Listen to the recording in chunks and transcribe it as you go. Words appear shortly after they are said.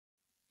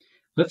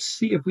Let's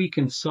see if we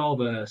can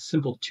solve a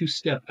simple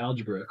two-step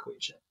algebra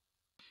equation.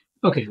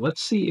 Okay,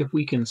 let's see if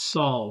we can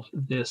solve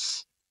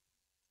this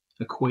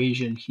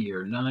equation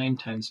here. 9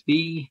 times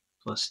b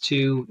plus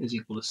 2 is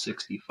equal to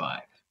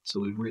 65. So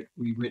we've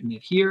rewritten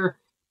it here,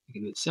 make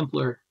it a bit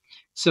simpler.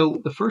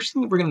 So the first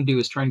thing that we're going to do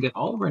is try and get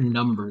all of our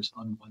numbers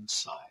on one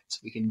side.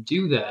 So we can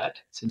do that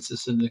since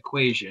this is an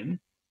equation.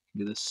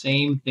 Do the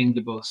same thing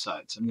to both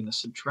sides. I'm going to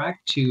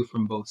subtract 2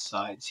 from both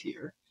sides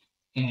here.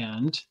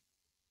 And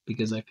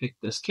because I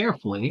picked this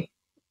carefully,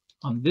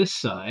 on this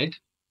side,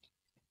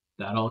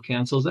 that all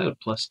cancels out,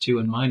 plus 2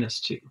 and minus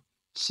 2.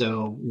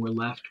 So we're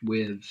left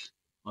with,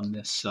 on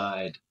this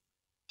side,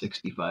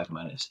 65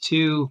 minus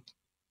 2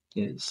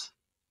 is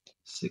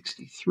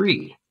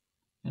 63.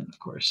 And of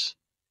course,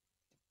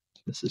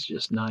 this is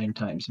just 9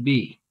 times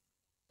b.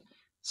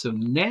 So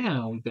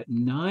now we've got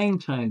 9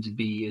 times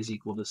b is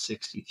equal to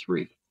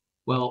 63.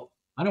 Well,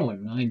 I don't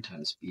want 9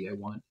 times b, I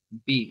want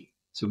b.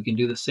 So we can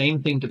do the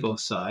same thing to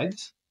both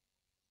sides.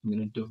 I'm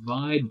going to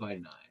divide by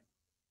 9.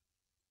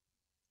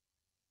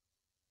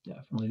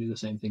 Definitely do the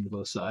same thing to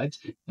both sides.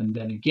 And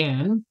then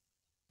again,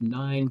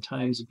 9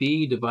 times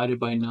b divided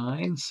by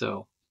 9.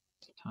 So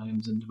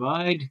times and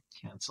divide,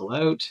 cancel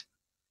out.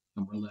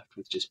 And we're left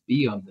with just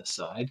b on this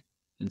side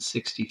and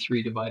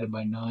 63 divided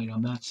by 9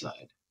 on that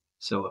side.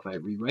 So if I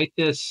rewrite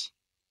this,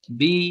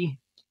 b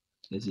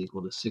is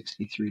equal to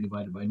 63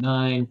 divided by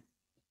 9,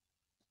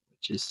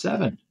 which is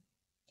 7.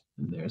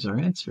 And there's our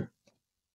answer.